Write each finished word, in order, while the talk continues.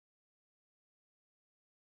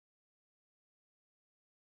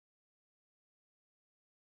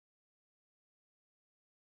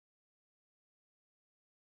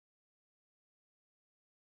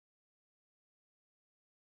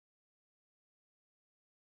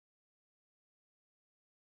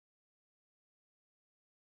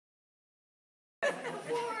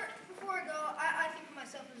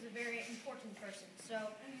So,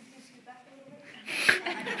 can you please scoot back a little bit?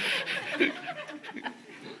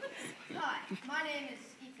 Hi, my name is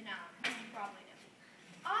Ethan Allen, as you probably know.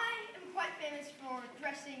 I am quite famous for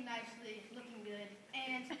dressing nicely, looking good,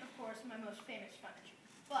 and, of course, my most famous furniture.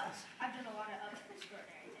 But I've done a lot of other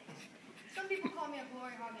extraordinary things. Some people call me a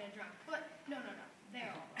glory hog and a drunk, but no,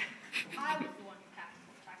 they're all wrong. I was the one who passed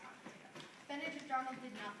the iconic pickup. Benedict Arnold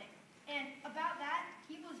did nothing. And about that,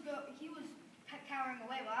 he was cowering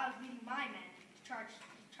away while I was leading my men to charge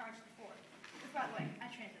the fort. Which, by the way,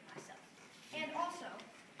 I trained them myself. And also,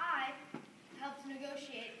 I helped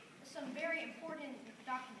negotiate some very important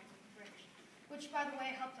documents with the British, which, by the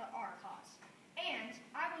way, helped our cause. And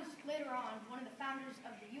I was later on one of the founders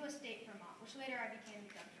of the U.S. state Vermont, which later I became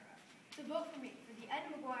the governor of. So vote for me for the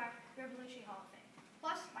Ed McGuire Revolutionary Hall of Fame.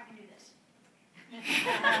 Plus, I can do this.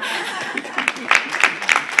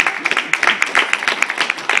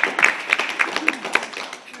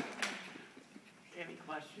 Any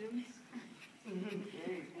questions?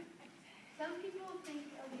 Okay. Some people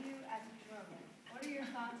think of you as a drone. What are your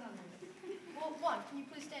thoughts on this? Well, one, can you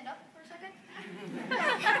please stand up for a second?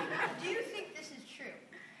 Do you think this is true?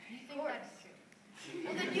 Do you think that's true?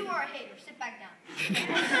 Well, then you are a hater. Sit back down.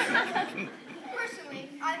 Personally,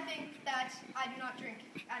 I think that I do not drink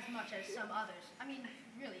as much as some others. I mean,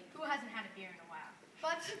 really, who hasn't had a beer in a while?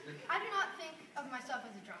 But I do not think of myself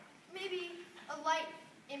as a drunk. Maybe a light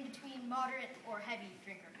in between moderate or heavy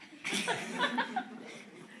drinker.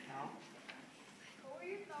 What were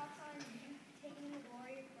your thoughts on you taking the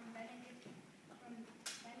glory from Benedict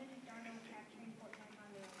Arnold capturing Fort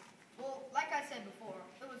Ticonderoga? Well, like I said before,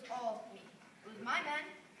 it was all me. It was my men,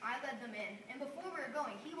 I led them in, and before we were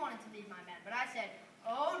going, he wanted to lead my men, but I said,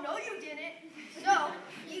 oh, no you didn't. So,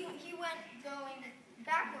 he went going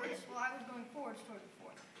backwards while I was going forwards toward the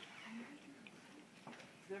fort.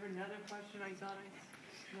 Is there another question I thought I...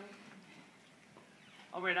 No?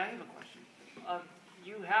 All right, I have a question.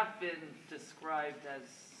 You have been described as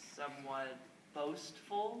somewhat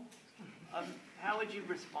boastful. How would you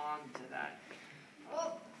respond to that?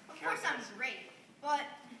 Well, of course I'm great, but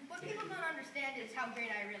what people don't understand is how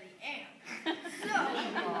great I really am. So,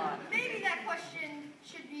 maybe that question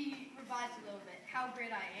should be revised a little bit, how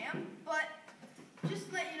great I am, but just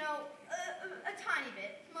to let you know, a tiny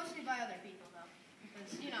bit, mostly by other people though,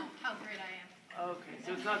 because you know how great I am. Okay,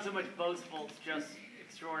 so it's not so much boastful, it's just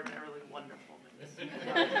extraordinarily wonderful. Okay.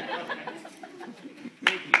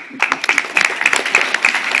 Thank you.